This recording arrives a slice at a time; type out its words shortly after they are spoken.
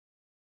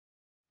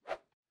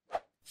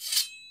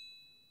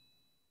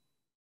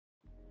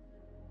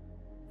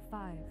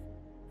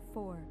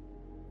4,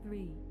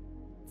 3,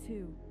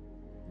 2,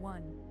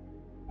 1.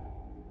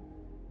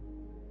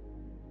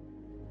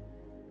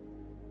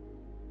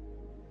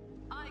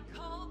 I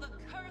call the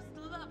cursed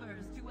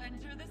lovers to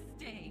enter the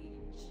stage.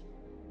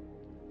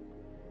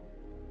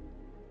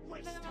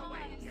 Their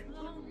eyes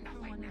long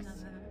for one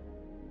another,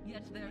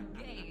 yet their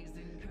gaze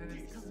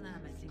incurs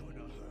calamity.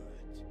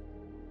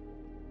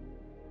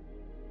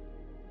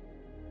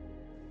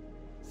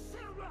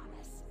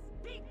 Serranus,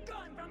 be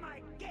gone from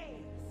my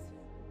gaze!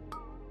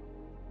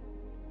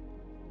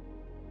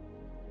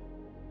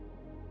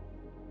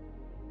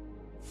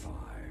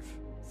 Five,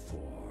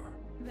 four.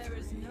 There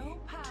is no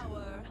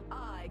power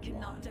I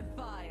cannot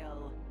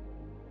defile.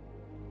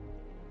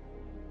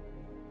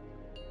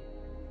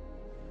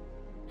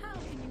 How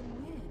can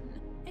you win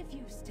if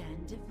you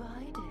stand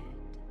divided?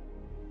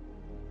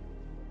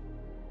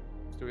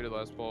 Let's do it at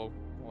last poll.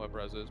 We'll have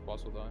reses,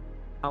 boss will die.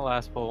 Not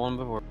last poll, one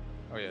before.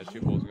 Oh yeah,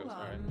 2 polls ago,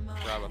 sorry.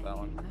 Forgot about that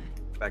one.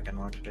 Back in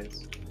watch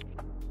phase.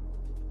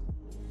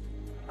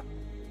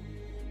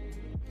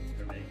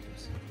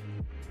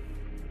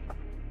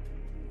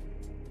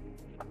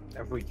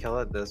 If we kill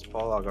it this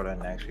fall, I'll go to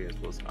next year's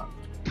BlizzCon.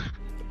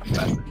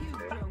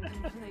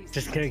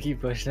 Just gonna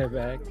keep pushing it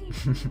back.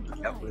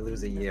 Yep, we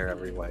lose a year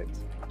every wipe.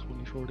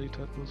 2040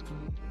 type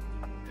BlizzCon.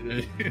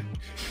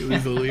 You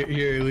lose a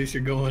year, at least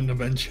you're going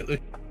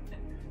eventually.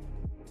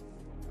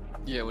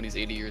 Yeah, when he's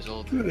 80 years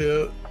old.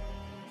 Yeah.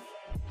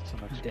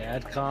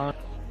 Dad con.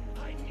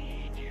 I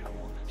need you.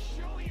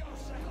 Show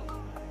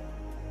yourself.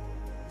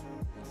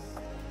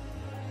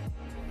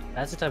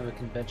 That's the type of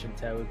convention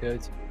I would go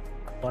to.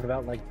 What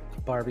about like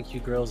barbecue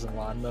grills and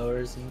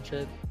lawnmowers and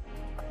shit?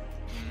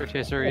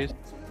 Rotisseries.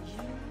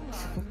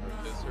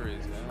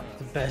 Rotisseries, yeah.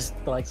 The best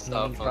like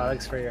cleaning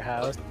products for your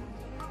house.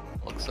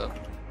 Looks up.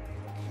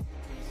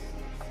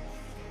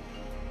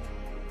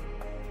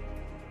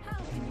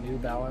 New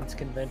Balance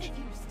convention.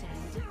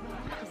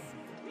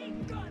 Be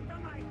gone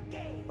from my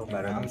gaze! No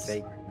better than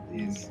fake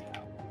these.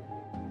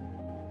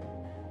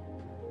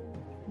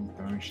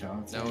 Throwing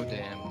shots. No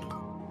damn.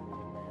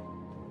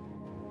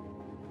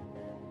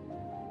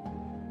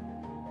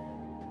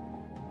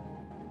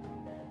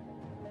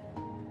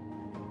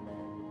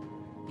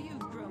 You've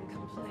grown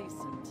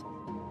complacent.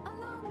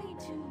 Allow me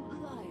to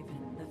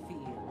liven the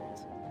field.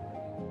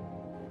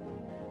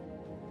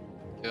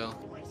 Kill.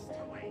 Twist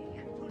away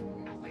and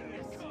put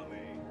nothingness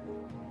coming.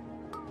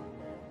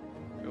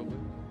 Go, blue.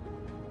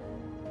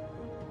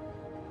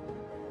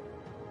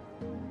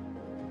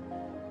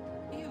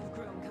 You've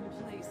grown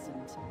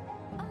complacent.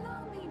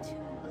 Allow me to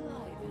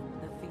liven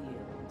the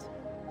field.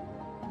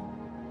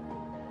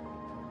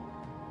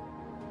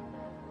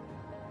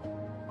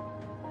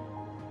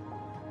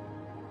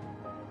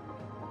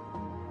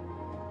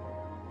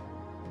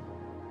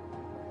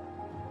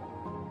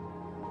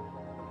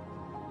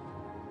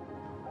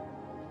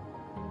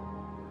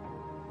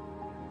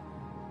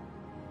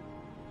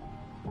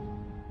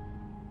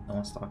 No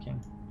one's talking.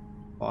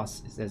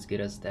 Boss is as good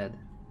as dead.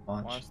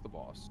 Watch. Watch the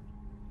boss.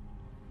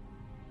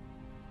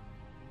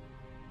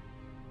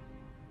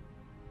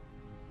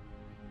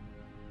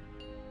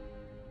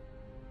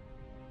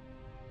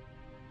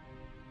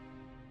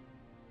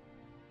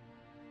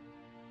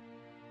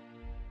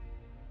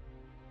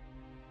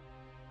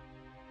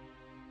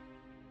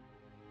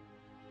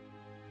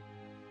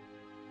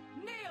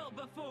 Kneel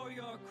before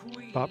your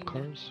queen. Pop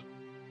cars.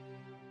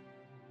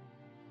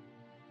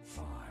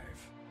 5,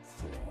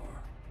 4,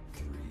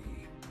 3,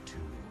 2,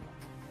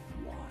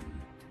 1.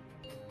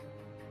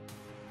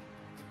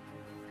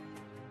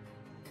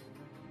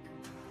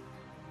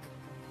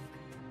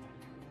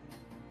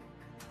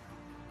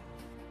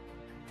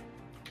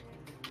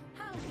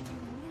 How can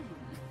you win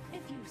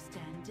if you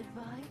stand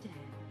divided?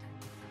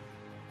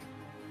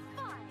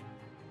 5,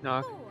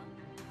 Knock. 4,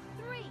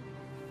 3.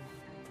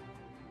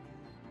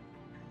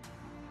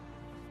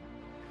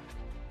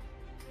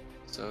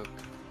 So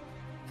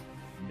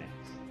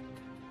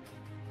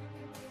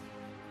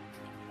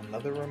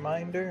Another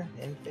reminder,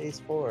 in phase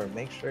 4,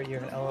 make sure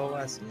you're an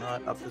LOS and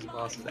not up this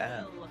boss's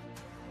ass.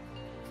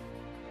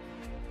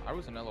 I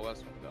was an LOS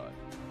when he died.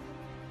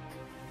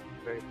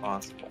 Very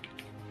possible.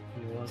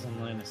 He was on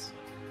minus.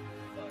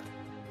 But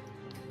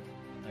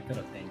I could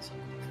have paid some.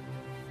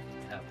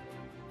 Yeah.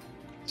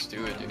 let's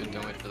do it, dude.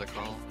 Don't wait for the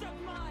call. Taste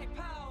of my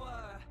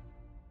power.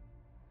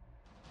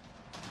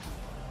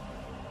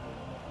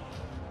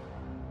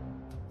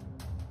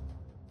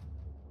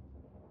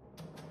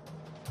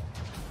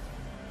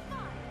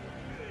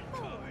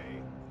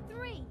 Incoming!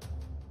 3,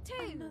 2,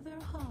 another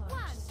heart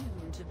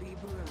soon to be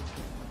broken.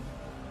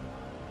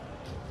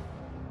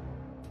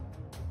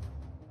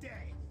 Death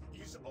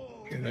is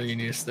all. You know you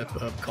need to step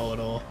up, call it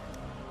all.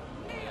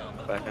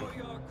 Kneel Back in. before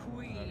your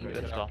queen. Okay,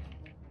 Good yeah. stuff.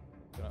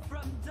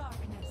 From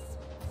darkness,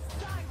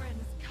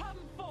 sirens come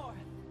forth.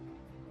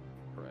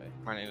 Hooray.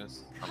 My name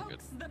is. I'm good.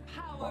 Coax the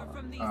power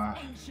from these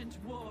ancient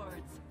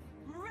wards.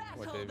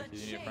 What, Rattle David, the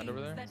do you need a friend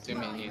over there? chains that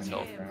Assuming he needs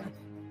bind help. him.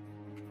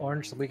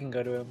 Orange, we can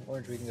go to him.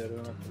 Orange, we can go to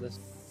him after this.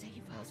 Save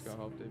Let's us. go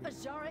help David.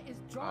 Azshara is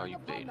Oh, drawing you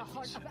upon the baited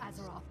heart these. of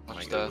Azeroth.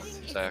 Much She death, weaves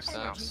its Zax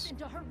energies Zax.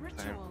 into her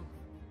ritual.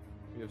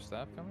 You have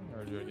staff coming,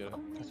 or did you get it?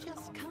 Only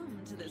just come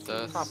to this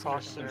Death.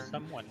 There's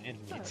someone in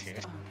me First too.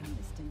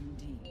 alchemist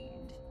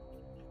indeed.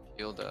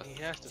 Heal death.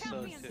 He has to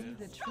sow See too.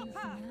 the truth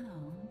now,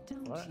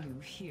 don't What? you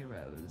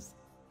heroes?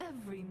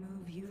 Every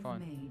move you've Fine.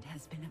 made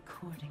has been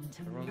according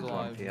to Everyone's my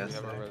alive. We Yes,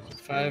 have our sir. res.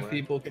 5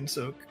 people can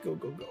soak. Go,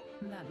 go, go.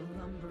 That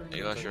lumbering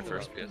You lost your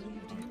first dwarf PS.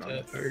 believed you Yeah,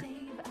 could third. save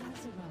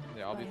Azeroth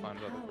Yeah, I'll be by fine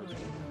without the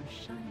first empowering your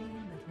shiny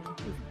little heart.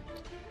 The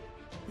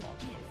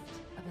gift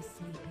of a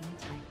sleeping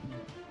titan.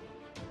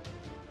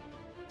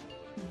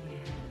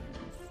 Yes.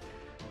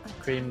 a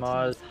Green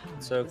titan's Maz,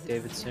 heart soak was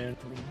David soon.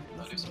 exactly what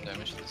I'll do was some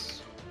damage to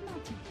this.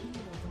 not to heal the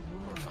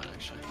We're world, fine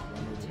actually.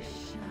 but to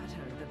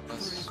shatter the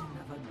Let's- prison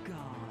of a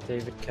god.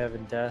 David,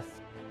 Kevin, Death,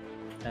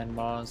 and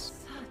Maz.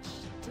 Such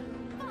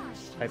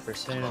delicious Hyper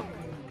soon. On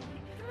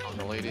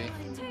the lady. has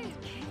been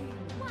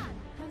made upon.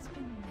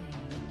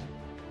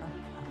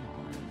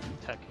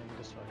 Tech him,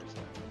 destroy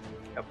yourself.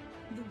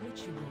 The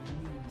ritual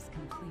nears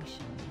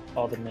completion.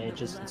 All the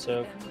mages and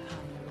soak. Empire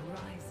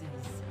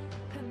rises,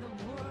 and the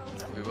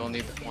world We will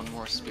need one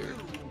more spear.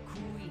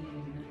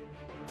 queen.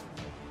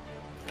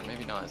 Or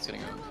maybe not, it's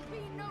getting There out. will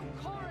be no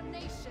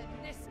coronation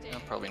this day.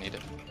 I'll probably need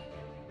it.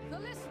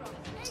 Calistro,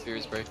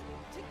 Spears break.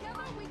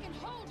 together we can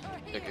hold her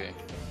here. Okay.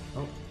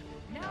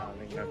 Now I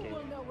think you okay.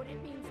 will know what it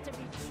means to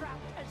be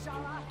trapped,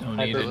 Azshara. Don't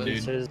need Hyper it, dude.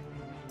 pieces.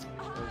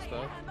 I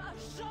stuff? am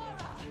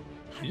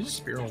Azshara. You just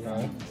spear a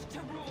wall. To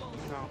rule.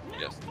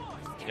 Yes.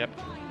 Yep.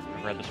 I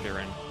read the spear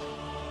in.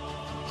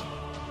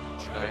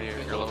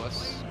 Your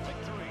lowest.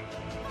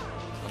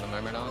 On the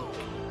Myrmidon.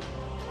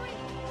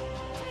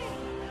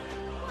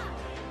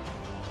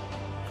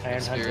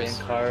 Iron Hunter and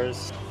Spears.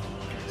 Cars.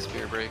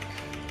 Spear break.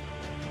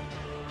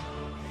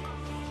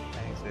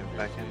 Thanks, if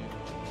I can.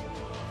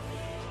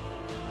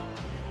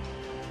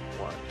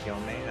 What? Kill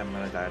me? I'm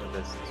gonna die to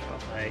this as well.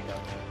 There you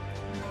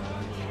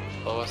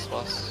go. Lowest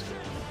boss.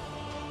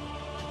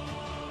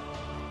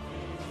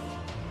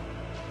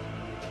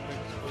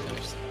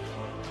 Finished.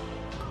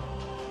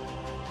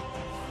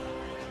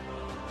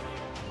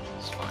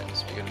 It's fine,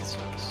 just be good with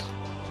smokes.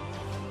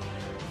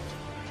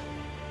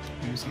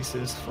 Uzi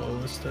says follow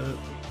a step.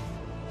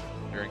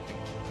 Drinking.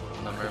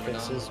 On the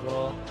Defense Myrmidon. as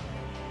well.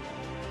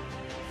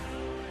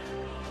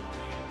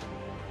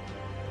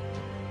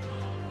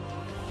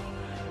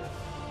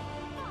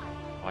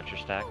 Watch your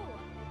stack. 4,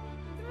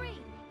 3,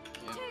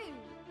 Yeah. 2,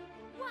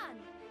 1.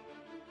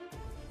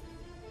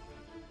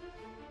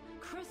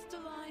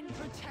 Crystalline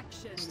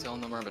protection. Still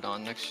on the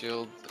Myrmidon. Next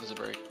shield is a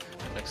break.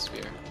 Next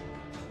spear.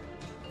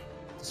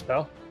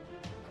 Dispel.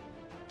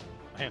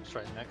 My hand's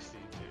right next to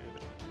you,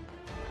 dude.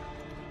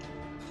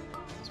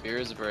 Spear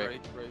is a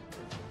break. Break.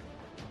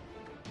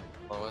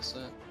 Lowest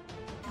it.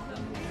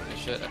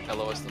 Finish it.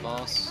 LOS the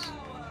boss.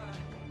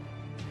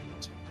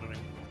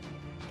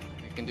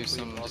 You can do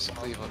some just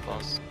cleave on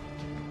boss.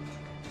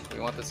 We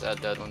want this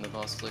at dead when the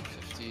boss is like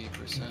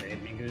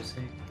 50%.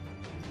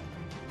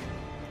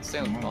 Stay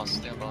on the boss,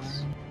 stay on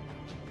boss.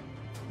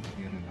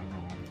 Get another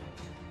one.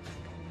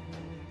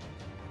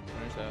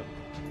 Finish that.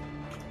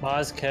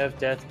 Maz, Kev,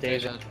 Death,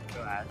 David. Déjà.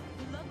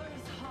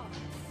 Lovers' hearts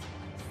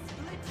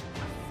split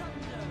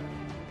asunder.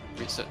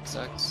 Reset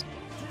sex.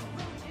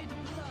 Devoted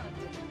blood.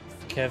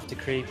 Kev,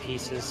 Decree,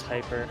 Pieces,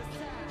 Hyper.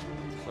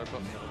 Slurp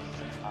up.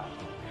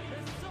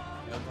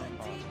 Yep, I'm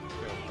fine.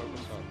 Go,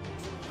 focus up.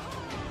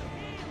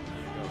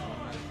 Go, 1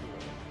 minute,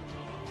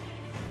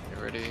 2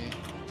 Get ready.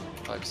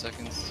 5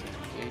 seconds.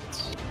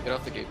 Gate. Get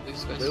off the gate,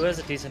 please, guys. Blue has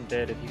a decent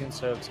bid. If you can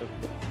soak, soak.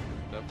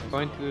 Definitely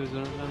Going stop. to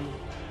zone.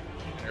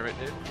 You're right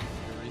there.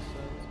 Your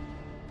reset.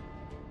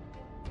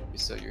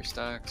 Reset your Please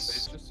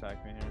stacks. just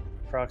sack me here.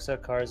 Proxa,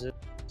 Cars,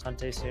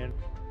 Hunte soon.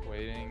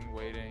 Waiting.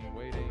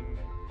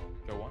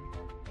 Go 1.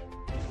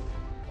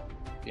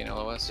 Be an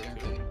LOS here.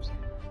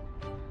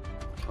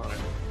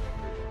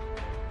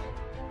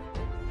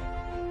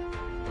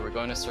 We're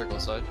going to circle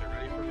side. Get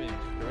ready for beams.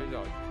 Get ready to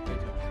dodge.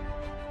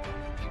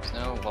 Teams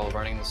now while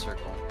running the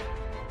circle.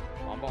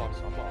 On boss.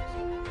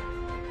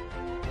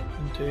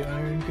 Ante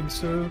Iron can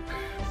soak.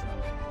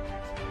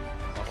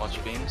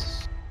 Watch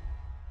beams.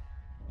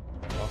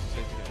 Boss is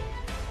safe again.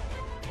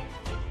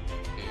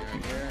 Okay, you're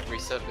right here.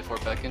 Reset before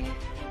beckon.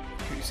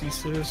 Juicy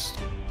sis.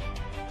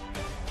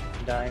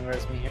 Dying,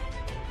 res me here.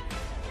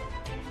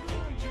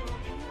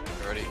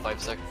 Get ready, 5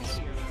 seconds.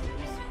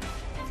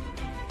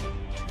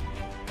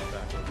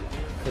 Back over.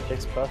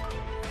 Cryptix buff.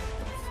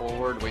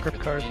 Forward, wait for Crypt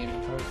the card. beam.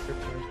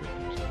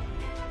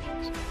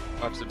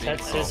 Watch the beam.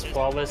 Tetsis,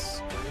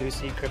 Flawless,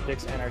 Lucy,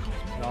 Cryptix, Anarchy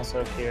can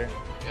also appear.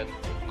 Get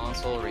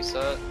console,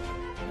 reset.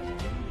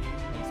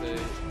 And say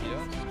yes. 3, 2,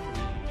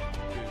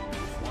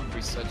 1.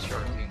 Reset your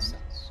arcane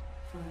sense.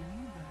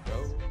 Go.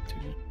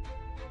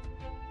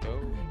 Go.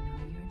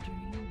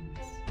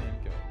 And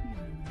go.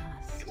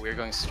 We're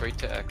going straight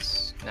to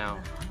X now.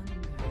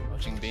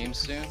 Dodging beams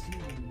soon.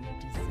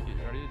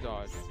 Get ready to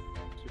dodge.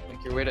 Super.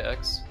 Make your way to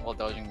X while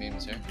dodging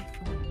beams here.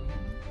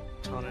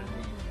 On it.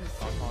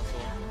 On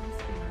console.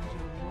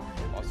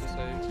 Also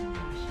safe.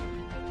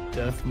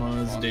 Death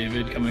Maz,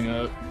 David coming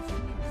up.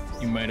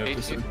 You might have to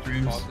Eight, soak eight.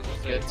 dreams. Boss is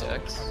Get safe. to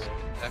X.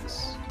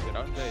 X. Get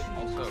out and bait.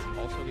 Also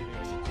giving me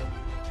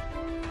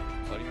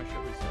Buddy, my shit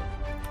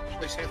reset.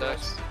 Please save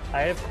Stacks. us.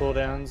 I have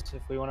cooldowns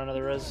if we want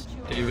another res.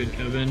 David,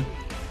 Kevin.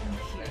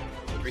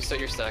 Reset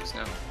your stacks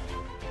now.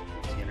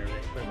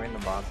 We bring the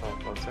boss all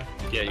closer.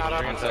 Yeah, you Not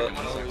can up bring it until-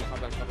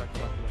 back. Come back.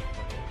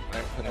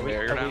 I'm putting Are we,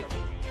 barrier are now.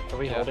 we, are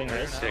we Yeah, holding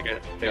barrier res? now. Take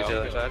it. Go, Take it to the go.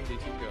 other side.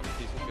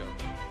 Pieces go.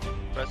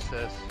 Press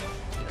this.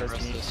 And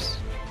rest this.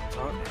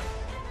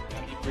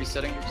 Keep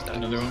resetting your stacks.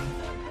 Another one.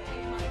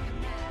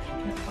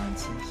 Can't find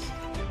sis.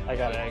 I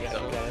got it. So,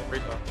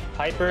 Repo.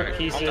 Hyper Alright,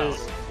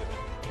 pieces.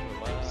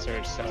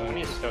 Surge 7. We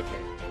need to soak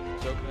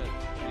it. Soak it.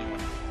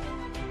 Anyone.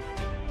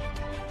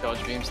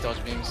 Dodge beams,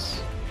 dodge beams.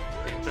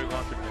 Beams are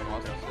going through the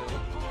Boss is safe.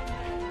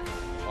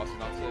 Boss is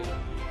not safe.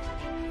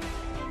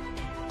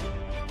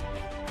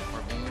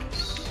 More beams.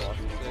 Boss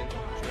is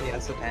safe. He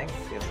has the tank.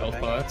 He has the Health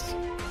tank. pots.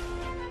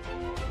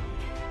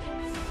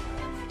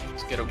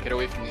 Let's get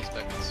away from these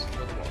beckons.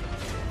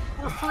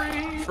 We're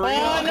free!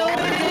 Oh,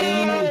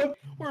 no!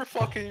 We're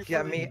fucking free!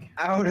 Get me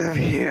out of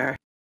here!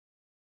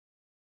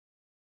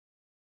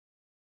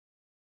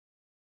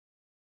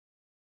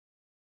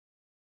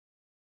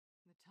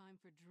 The time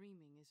for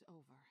dreaming is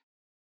over.